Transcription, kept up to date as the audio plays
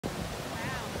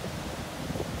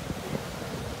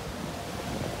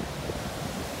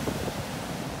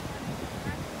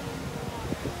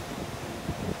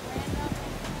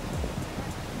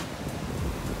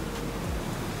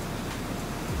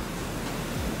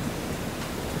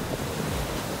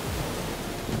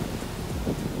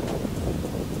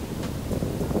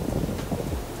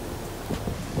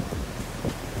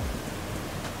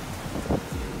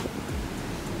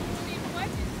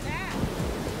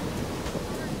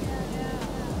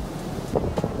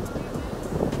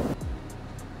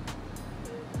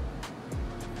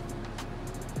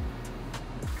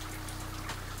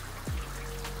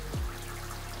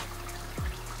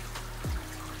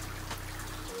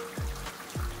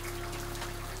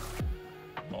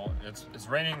It's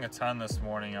raining a ton this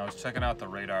morning. I was checking out the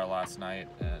radar last night,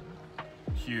 and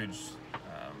huge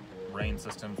rain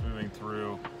systems moving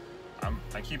through. I'm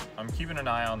keeping an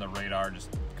eye on the radar, just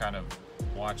kind of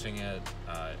watching it.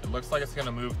 It looks like it's going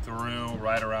to move through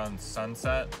right around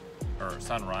sunset, or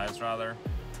sunrise rather.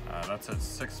 That's at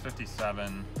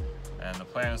 6:57, and the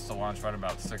plan is to launch right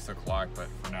about 6 o'clock. But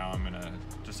for now, I'm gonna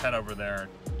just head over there,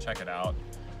 check it out.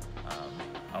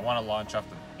 I want to launch off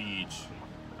the beach.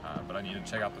 But I need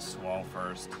to check out the swell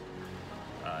first.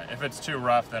 If it's too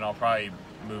rough, then I'll probably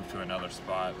move to another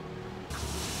spot.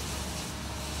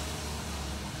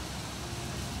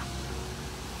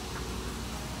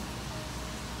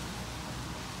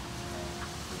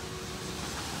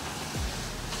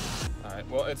 Alright,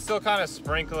 well, it's still kind of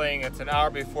sprinkling. It's an hour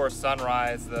before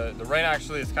sunrise. The rain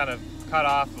actually is kind of cut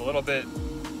off a little bit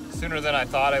sooner than I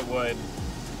thought it would.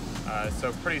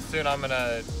 So pretty soon I'm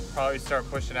gonna probably start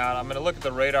pushing out. I'm gonna look at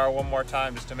the radar one more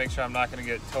time just to make sure I'm not gonna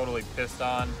get totally pissed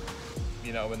on,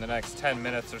 you know, in the next 10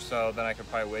 minutes or so. Then I could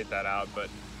probably wait that out. But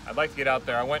I'd like to get out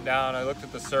there. I went down, I looked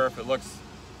at the surf. It looks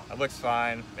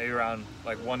fine, maybe around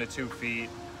like 1 to 2 feet.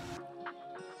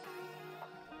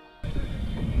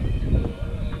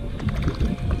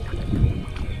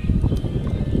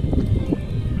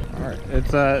 All right,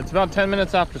 it's about 10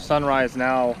 minutes after sunrise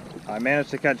now. I managed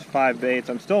to catch 5 baits.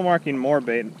 I'm still marking more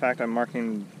bait. In fact, I'm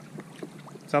marking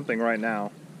something right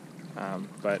now.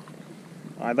 But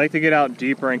I'd like to get out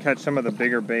deeper and catch some of the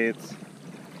bigger baits.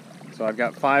 So I've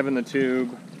got 5 in the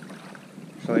tube.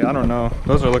 Actually, I don't know.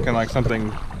 Those are looking like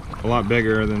something a lot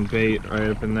bigger than bait right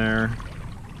up in there.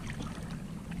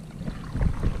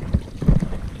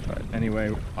 But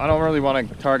anyway, I don't really want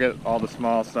to target all the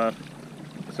small stuff.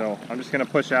 So I'm just going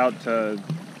to push out to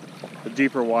the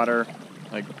deeper water,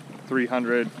 like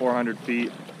 300, 400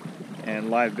 feet, and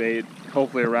live bait,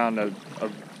 hopefully around a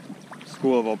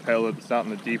school of opala that's out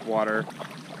in the deep water.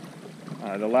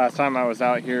 The last time I was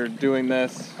out here doing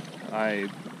this, I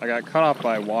got cut off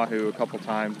by wahoo a couple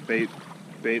times,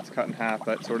 baits cut in half,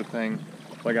 that sort of thing.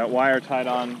 So I got wire tied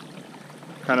on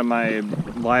kind of my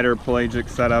lighter pelagic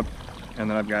setup, and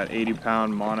then I've got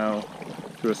 80-pound mono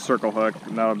to a circle hook,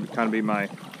 and that'll kind of be my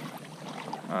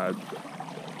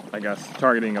I guess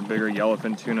targeting a bigger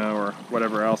yellowfin tuna or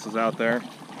whatever else is out there.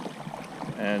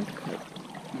 And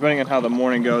depending on how the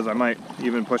morning goes, I might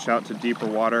even push out to deeper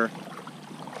water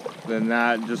than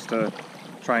that, just to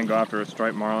try and go after a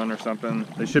striped marlin or something.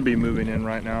 They should be moving in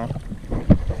right now.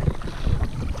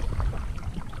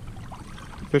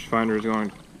 Fish finder is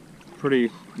going pretty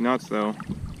nuts though,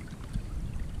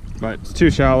 but it's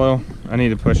too shallow. I need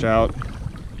to push out.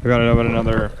 I got about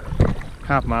another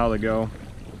half mile to go.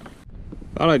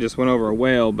 Thought I just went over a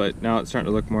whale, but now it's starting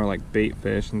to look more like bait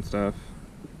fish and stuff.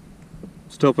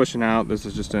 Still pushing out. This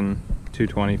is just in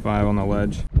 225 on the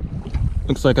ledge.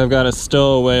 Looks like I've got a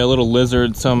stowaway, a little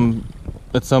lizard at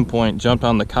some point jumped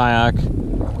on the kayak.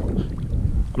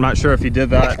 I'm not sure if he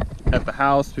did that at the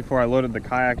house before I loaded the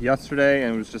kayak yesterday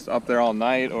and was just up there all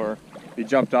night, or if he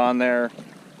jumped on there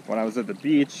when I was at the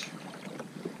beach.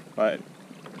 But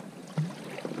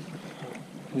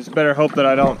you just better hope that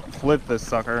I don't flip this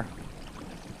sucker.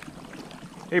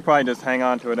 He probably just hang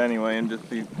on to it anyway and just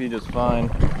be just fine.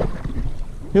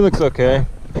 He looks okay.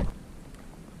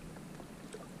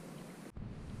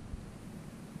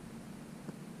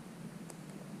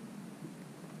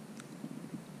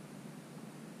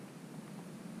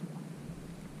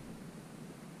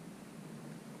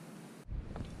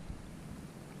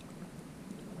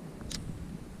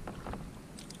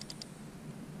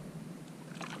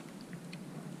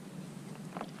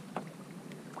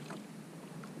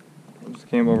 Just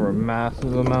came over a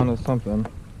massive amount of something.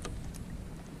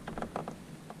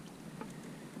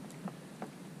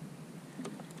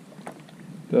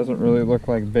 Doesn't really look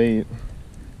like bait.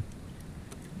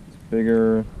 It's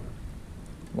bigger,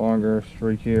 longer,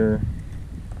 streakier.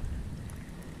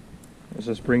 It's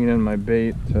just bringing in my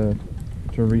bait to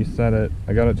reset it.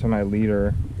 I got it to my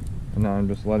leader, and now I'm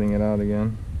just letting it out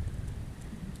again.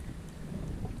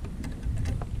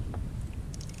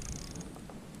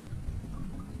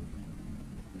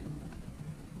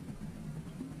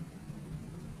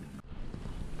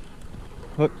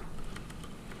 Look,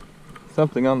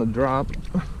 something on the drop.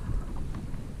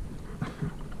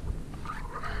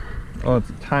 Oh, it's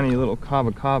a tiny little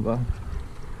kaba.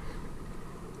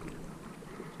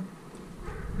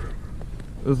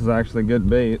 This is actually good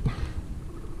bait.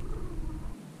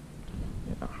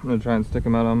 Yeah. I'm gonna try and stick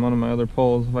them out on one of my other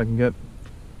poles if I can get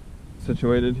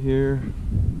situated here.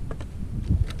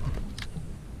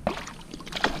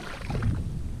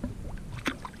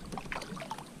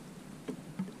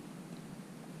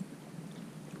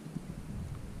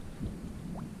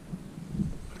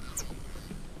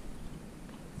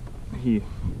 He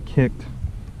kicked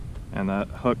and that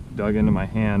hook dug into my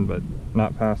hand, but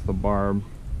not past the barb,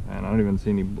 and I don't even see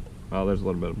any, well, there's a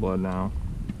little bit of blood now,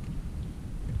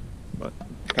 but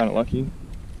kind of lucky.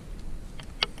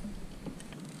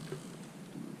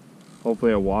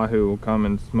 Hopefully a wahoo will come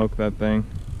and smoke that thing.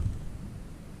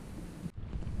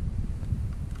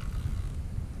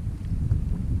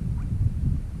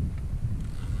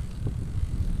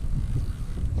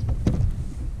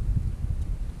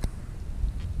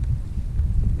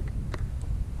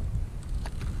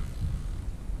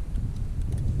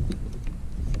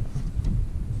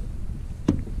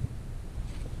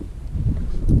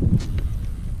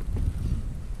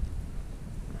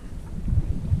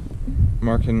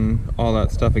 Marking all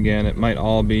that stuff again. It might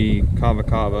all be kava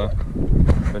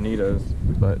bonitas,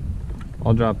 but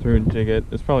I'll drop through and jig it.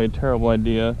 It's probably a terrible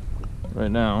idea right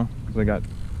now because I got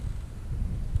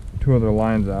 2 other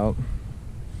lines out.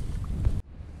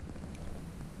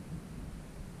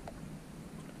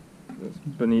 This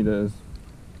bonita is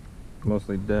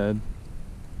mostly dead,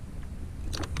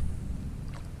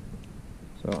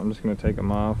 so I'm just going to take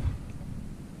them off.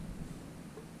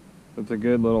 It's a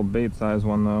good little bait size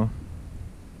one though.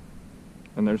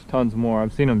 And there's tons more.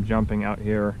 I've seen them jumping out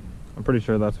here. I'm pretty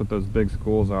sure that's what those big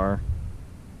schools are.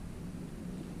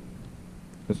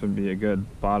 This would be a good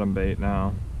bottom bait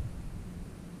now.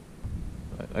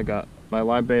 I got my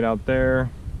live bait out there.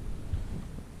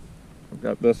 I've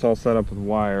got this all set up with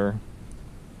wire.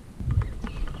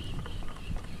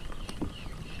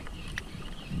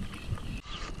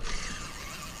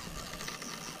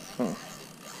 Oh.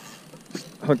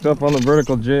 Hooked up on the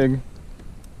vertical jig.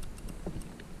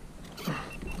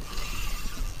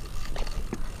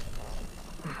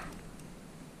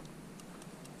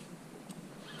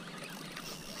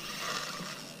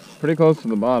 Pretty close to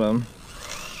the bottom.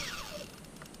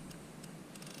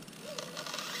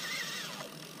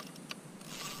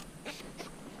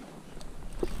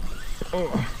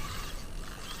 Oh.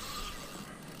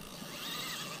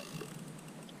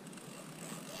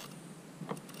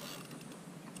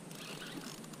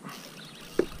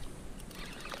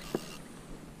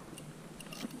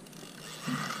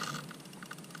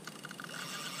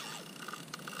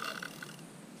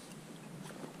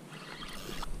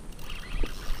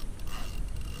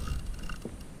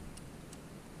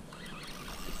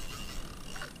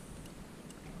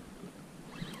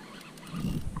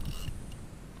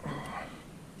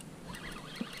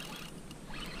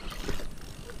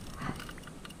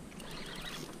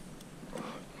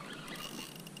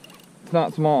 It's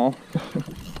not small,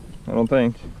 I don't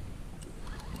think.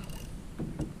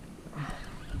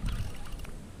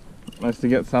 Nice to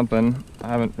get something. I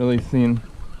haven't really seen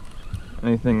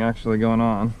anything actually going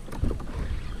on.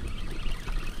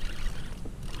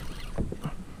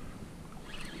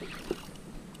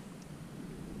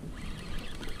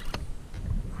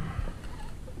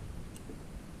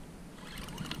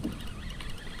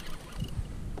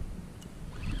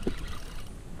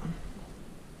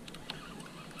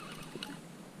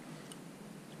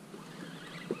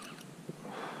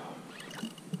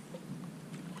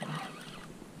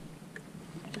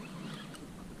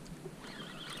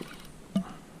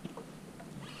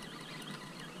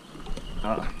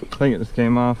 I think it just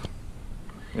came off.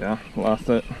 Yeah, lost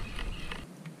it.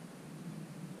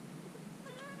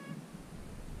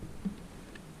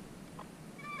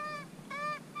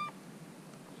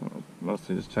 So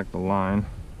mostly just check the line.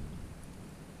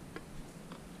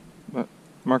 But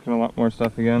marking a lot more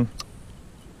stuff again.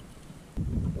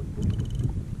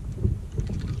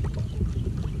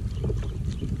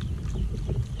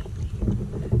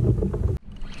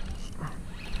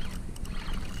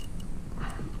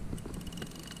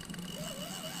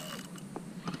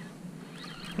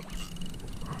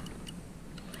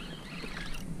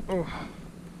 Oh.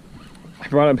 I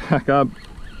brought it back up,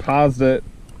 paused it,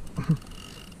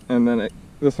 and then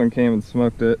this one came and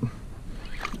smoked it.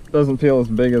 Doesn't feel as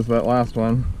big as that last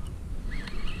one.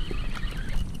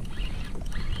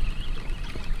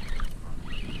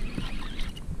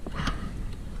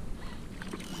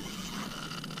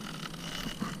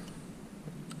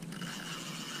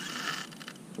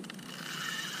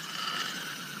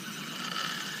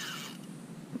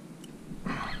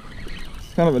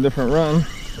 It's kind of a different run.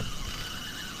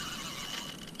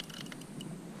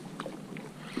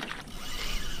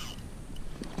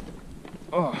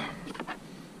 Oh.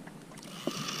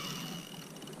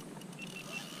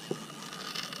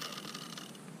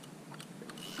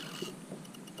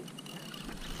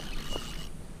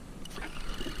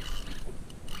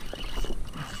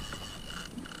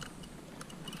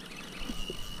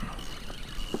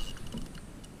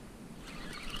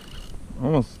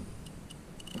 Almost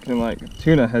looking like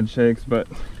tuna head shakes, but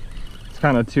it's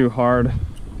kind of too hard,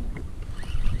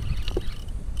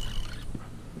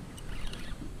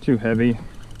 too heavy.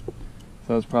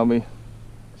 So it's probably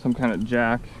some kind of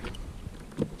jack.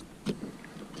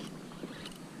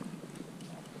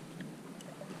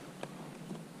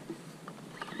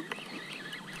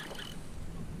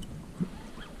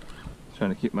 Trying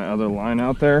to keep my other line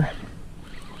out there,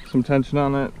 some tension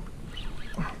on it,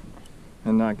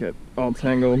 and not get all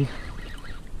tangled.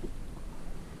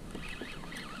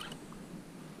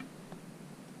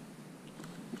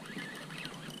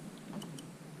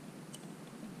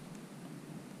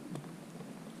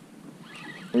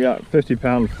 We got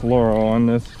 50-pound fluoro on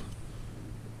this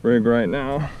rig right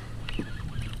now.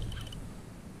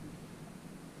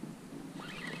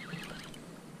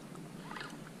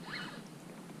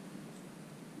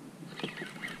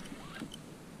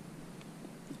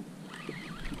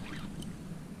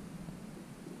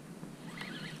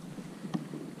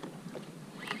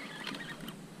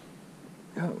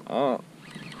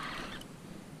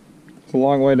 It's a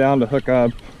long way down to hook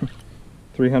up,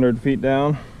 300 feet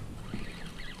down.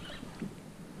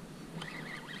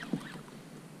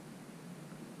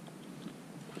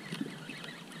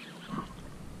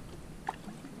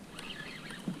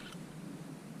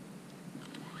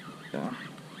 Yeah.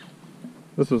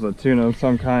 This was a tuna of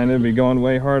some kind, it'd be going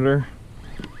way harder.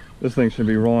 This thing should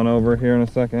be rolling over here in a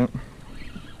second.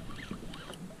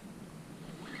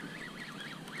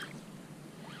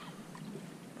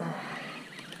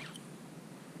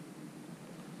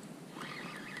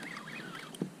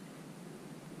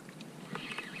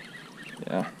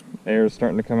 Yeah, air is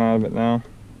starting to come out of it now.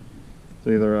 It's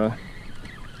either a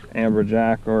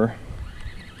amberjack or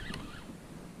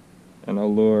an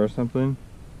allure or something.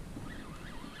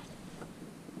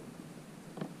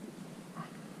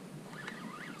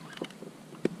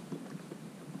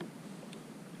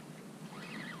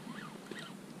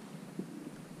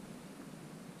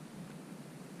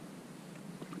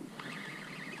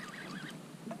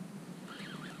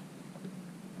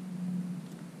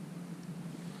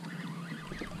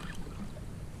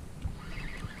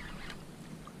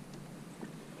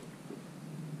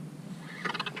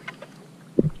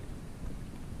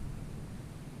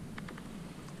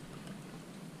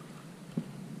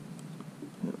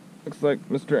 Looks like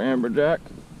Mr. Amberjack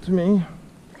to me.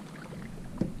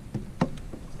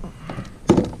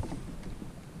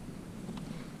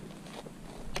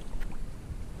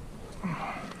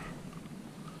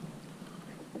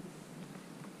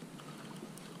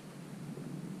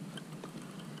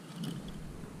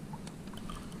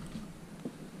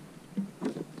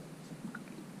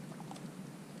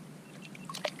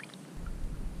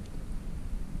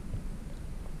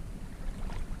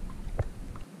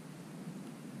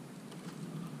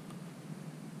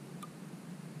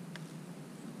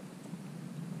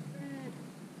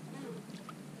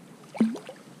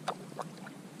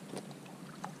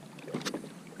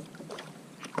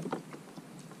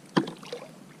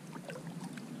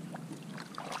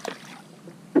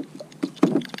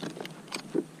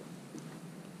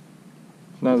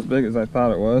 Not as big as I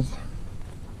thought it was.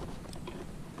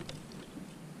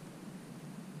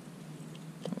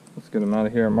 Let's get him out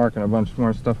of here. I'm marking a bunch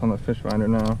more stuff on the fish finder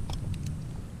now.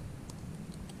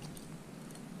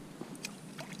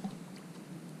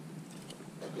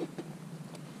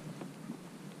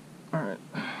 Alright,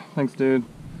 thanks dude.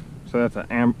 So that's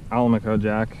an Almaco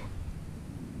jack.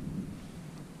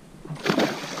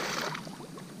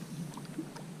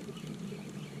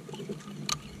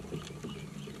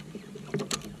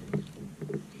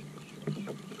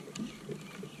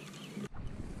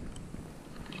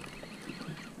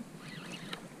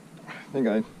 I think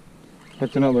I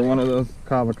hooked another one of those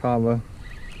cava.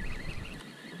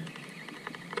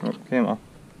 Oh, came off.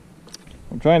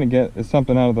 I'm trying to get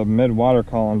something out of the mid-water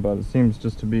column, but it seems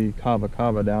just to be cava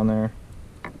down there.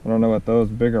 I don't know what those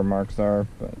bigger marks are,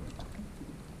 but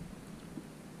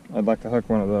I'd like to hook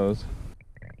one of those.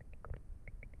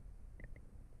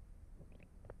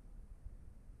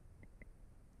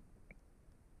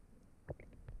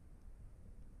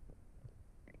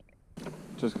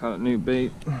 Just caught a new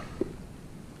bait.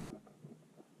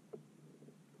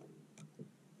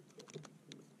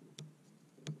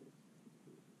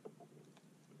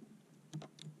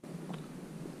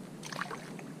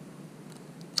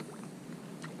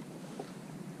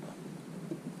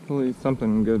 Hopefully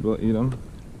something good will eat them.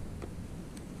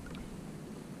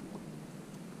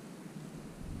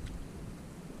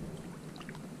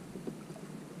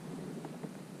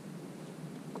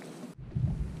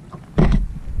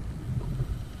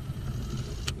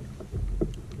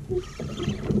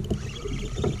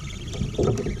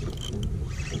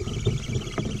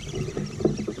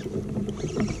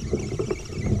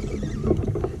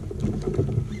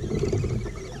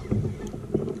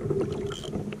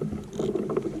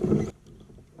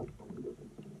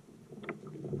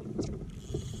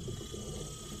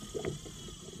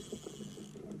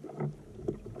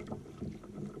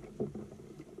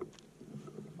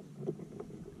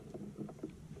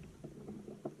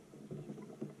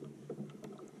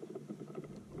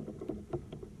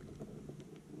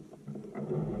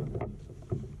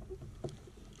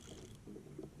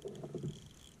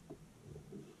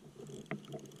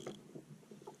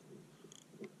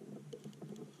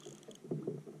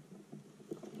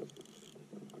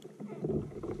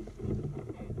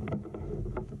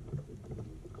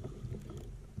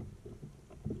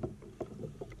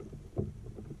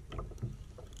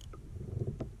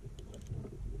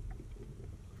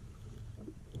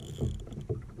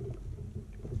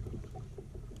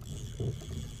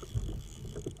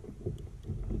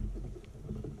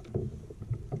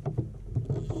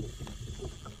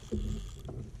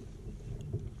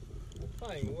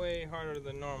 way harder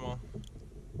than normal.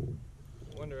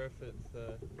 I wonder if it's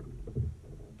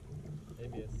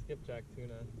maybe a skipjack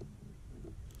tuna.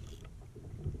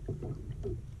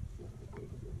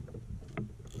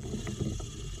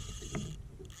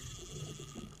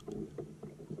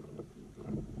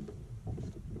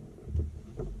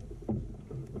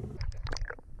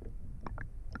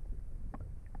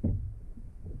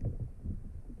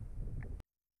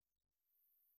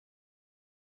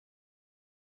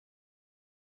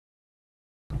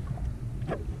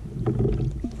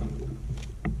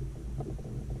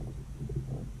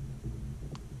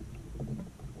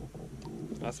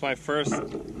 That's my first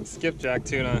skipjack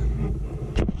tuna.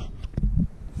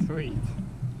 Sweet.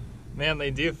 Man, they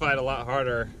do fight a lot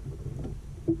harder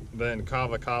than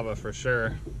kava for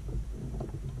sure.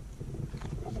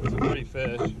 It's a pretty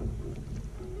fish.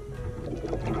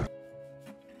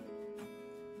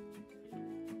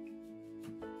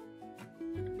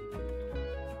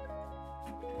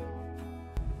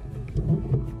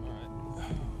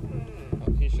 Alright.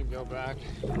 Oh, he should go back.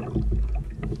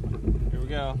 Here we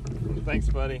go. Thanks,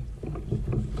 buddy.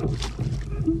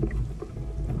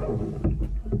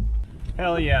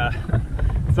 Hell yeah.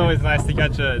 It's always nice to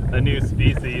catch a new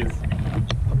species.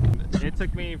 It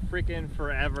took me freaking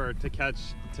forever to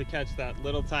catch that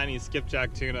little tiny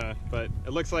skipjack tuna, but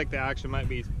it looks like the action might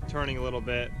be turning a little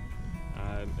bit.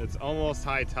 It's almost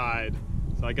high tide,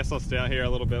 so I guess I'll stay out here a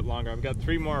little bit longer. I've got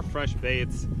 3 more fresh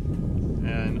baits,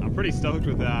 and I'm pretty stoked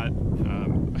with that.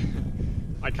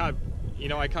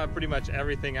 I caught pretty much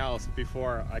everything else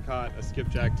before I caught a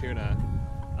skipjack tuna.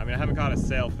 I mean, I haven't caught a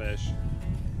sailfish,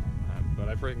 but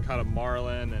I freaking caught a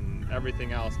marlin and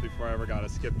everything else before I ever got a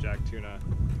skipjack tuna.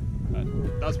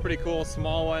 That was pretty cool.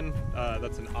 Small one.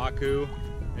 That's an wahoo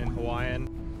in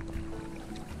Hawaiian.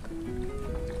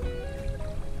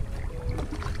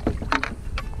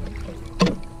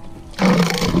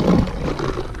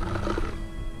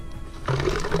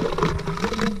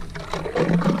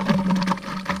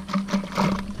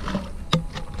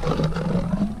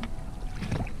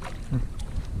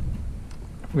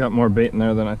 Got more bait in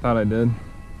there than I thought I did.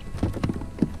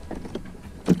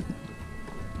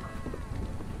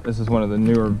 This is one of the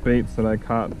newer baits that I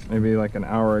caught maybe like an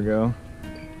hour ago.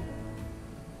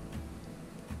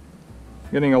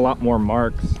 Getting a lot more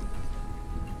marks.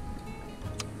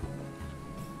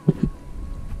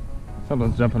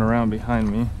 Something's jumping around behind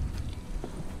me.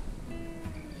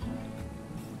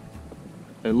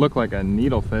 It looked like a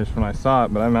needlefish when I saw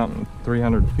it, but I'm out in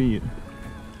 300 feet.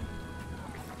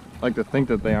 I like to think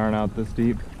that they aren't out this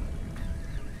deep.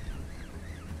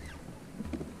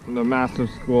 The massive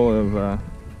school of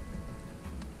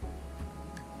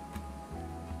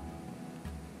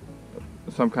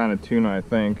some kind of tuna, I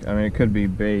think. I mean, it could be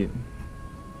bait,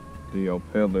 the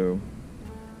opelu.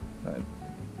 But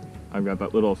I've got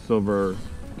that little silver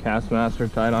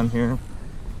Castmaster tied on here.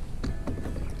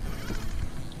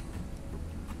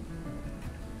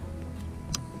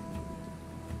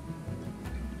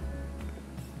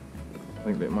 I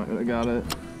think they might have got it.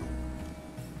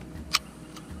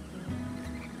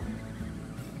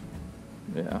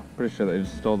 Yeah, pretty sure they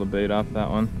just stole the bait off that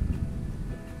one.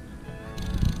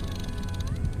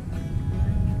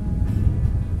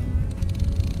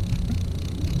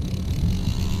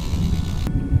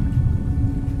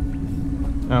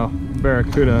 Oh,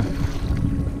 barracuda.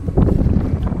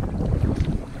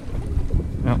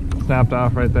 Yep, snapped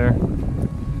off right there.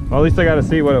 Well, at least I got to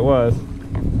see what it was.